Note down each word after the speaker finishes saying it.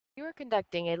You are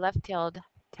conducting a left-tailed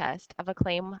test of a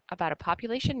claim about a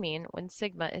population mean when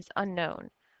sigma is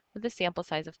unknown, with a sample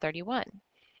size of 31.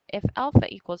 If alpha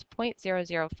equals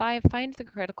 0.005, find the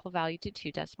critical value to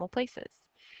 2 decimal places.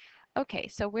 Okay,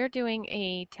 so we're doing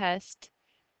a test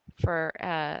for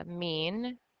a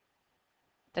mean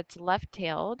that's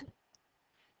left-tailed,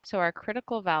 so our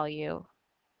critical value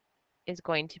is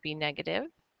going to be negative,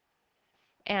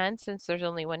 and since there's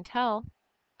only one tail,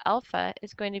 alpha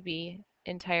is going to be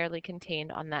entirely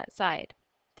contained on that side.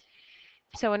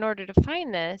 So in order to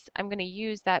find this, I'm going to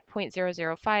use that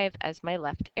 0.005 as my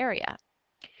left area.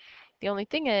 The only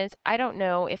thing is, I don't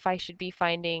know if I should be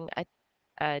finding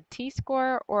a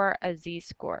t-score or a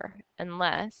z-score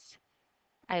unless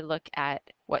I look at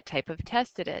what type of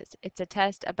test it is. It's a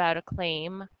test about a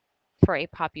claim for a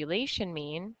population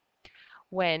mean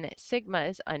when sigma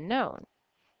is unknown.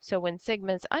 So when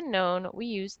sigma is unknown, we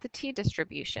use the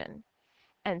t-distribution.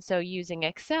 And so using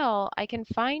Excel, I can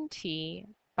find t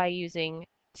by using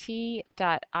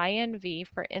t.inv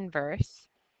for inverse,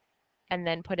 and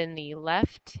then put in the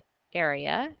left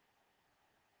area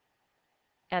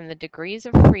and the degrees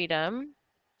of freedom,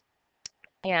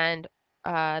 and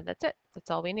that's it. That's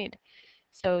all we need.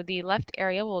 So the left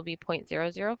area will be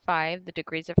 0.005. The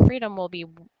degrees of freedom will be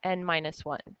n minus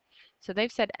 1. So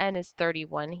they've said n is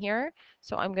 31 here,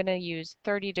 so I'm going to use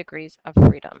 30 degrees of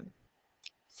freedom.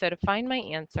 So to find my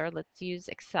answer, let's use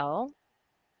Excel.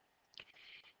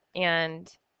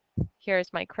 And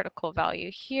here's my critical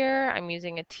value here. I'm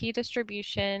using a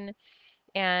t-distribution,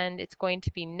 and it's going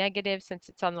to be negative since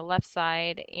it's on the left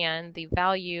side, and the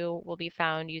value will be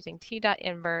found using t dot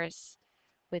inverse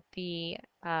with the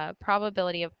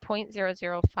probability of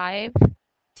 0.005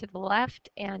 to the left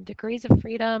and degrees of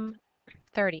freedom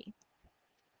 30.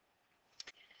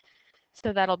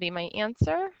 So that'll be my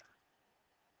answer.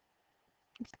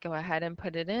 Let's go ahead and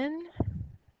put it in.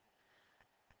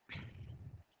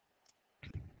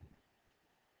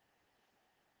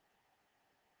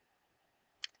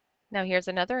 Now here's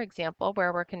another example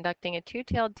where we're conducting a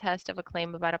two-tailed test of a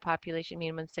claim about a population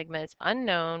mean when sigma is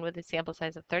unknown with a sample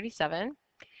size of 37,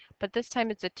 but this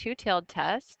time it's a two-tailed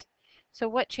test. So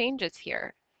what changes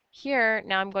here? Here,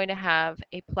 now I'm going to have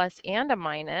a plus and a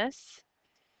minus,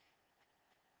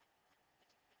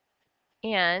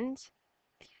 and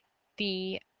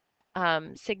the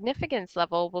significance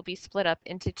level will be split up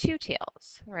into two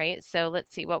tails, right? So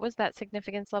let's see, what was that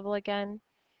significance level again?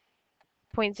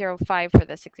 0.05 for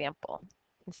this example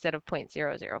instead of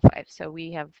 0.005. So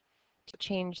we have to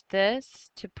change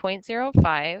this to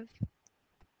 0.05.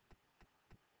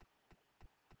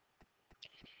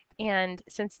 And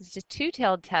since it's a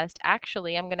two-tailed test,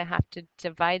 actually I'm going to have to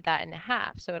divide that in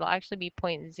half. So it'll actually be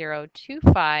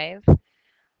 0.025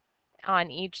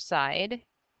 on each side.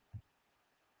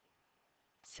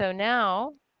 So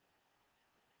now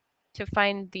to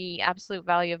find the absolute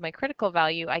value of my critical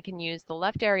value, I can use the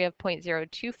left area of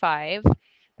 0.025.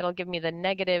 That'll give me the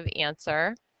negative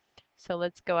answer. So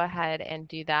let's go ahead and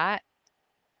do that.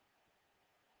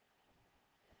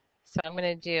 So I'm going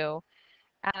to do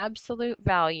absolute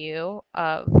value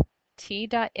of t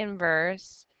dot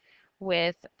inverse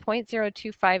with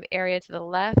 0.025 area to the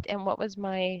left. And what was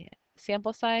my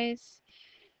sample size?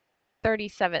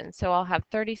 37. So I'll have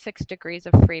 36 degrees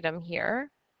of freedom here.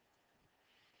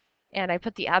 And I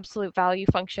put the absolute value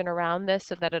function around this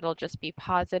so that it'll just be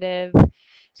positive.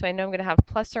 So I know I'm going to have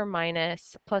plus and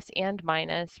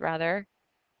minus rather,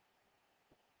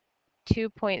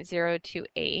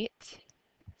 2.028.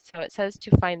 So it says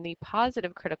to find the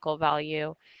positive critical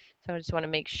value. So I just want to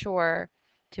make sure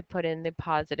to put in the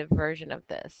positive version of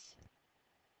this.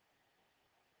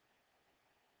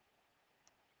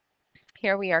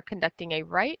 Here we are conducting a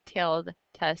right-tailed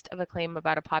test of a claim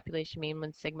about a population mean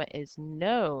when sigma is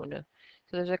known.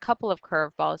 So there's a couple of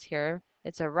curveballs here.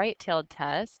 It's a right-tailed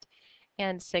test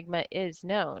and sigma is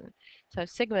known. So if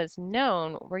sigma is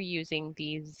known, we're using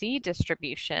the z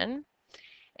distribution.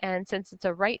 And since it's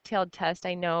a right-tailed test,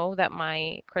 I know that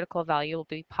my critical value will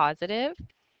be positive,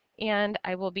 and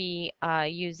I will be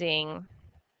using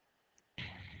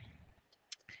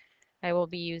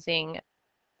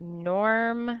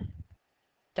norm.inv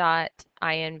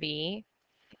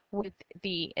with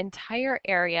the entire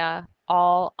area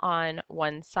all on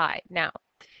one side. Now,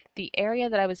 the area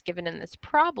that I was given in this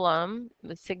problem,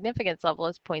 the significance level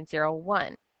is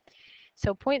 0.01.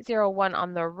 So 0.01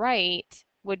 on the right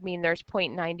would mean there's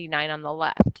 0.99 on the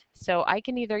left. So I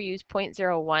can either use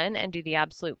 0.01 and do the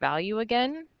absolute value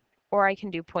again, or I can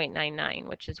do 0.99,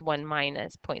 which is 1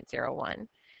 minus 0.01.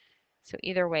 So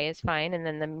either way is fine. And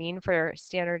then the mean for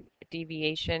standard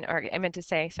deviation, or I meant to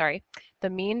say, sorry, the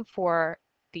mean for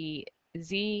the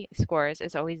z-scores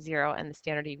is always 0 and the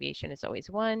standard deviation is always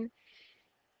 1.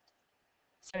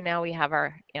 So now we have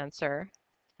our answer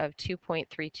of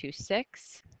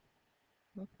 2.326.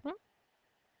 Mhm.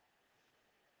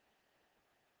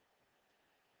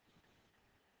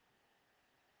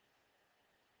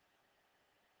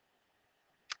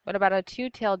 What about a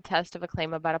two-tailed test of a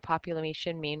claim about a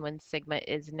population mean when sigma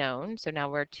is known? So now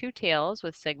we're two tails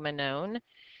with sigma known,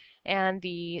 and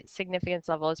the significance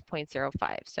level is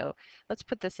 0.05. So let's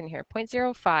put this in here,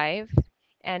 0.05,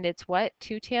 and it's what?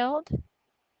 Two-tailed?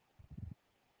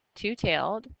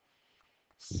 Two-tailed.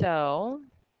 So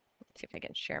let's see if I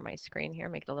can share my screen here,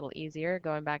 make it a little easier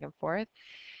going back and forth.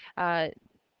 Uh,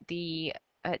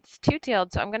 it's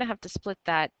two-tailed, so I'm going to have to split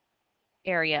that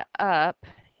area up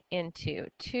into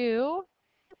 2.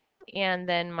 And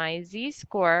then my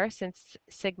z-score, since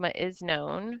sigma is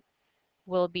known,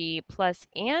 will be plus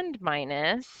and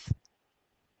minus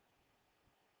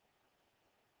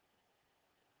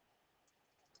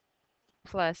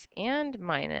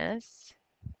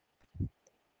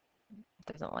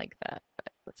doesn't like that,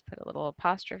 but let's put a little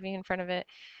apostrophe in front of it.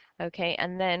 Okay,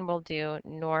 and then we'll do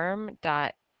norm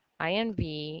dot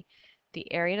inv,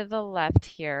 the area to the left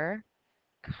here,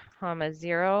 comma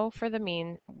 0 for the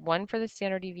mean, 1 for the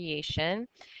standard deviation,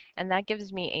 and that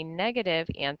gives me a negative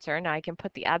answer. Now I can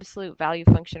put the absolute value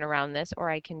function around this, or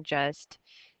I can just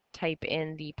type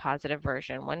in the positive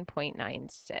version,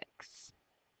 1.96.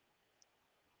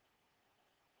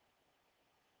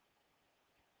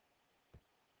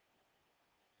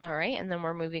 All right, and then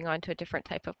we're moving on to a different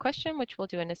type of question, which we'll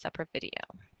do in a separate video.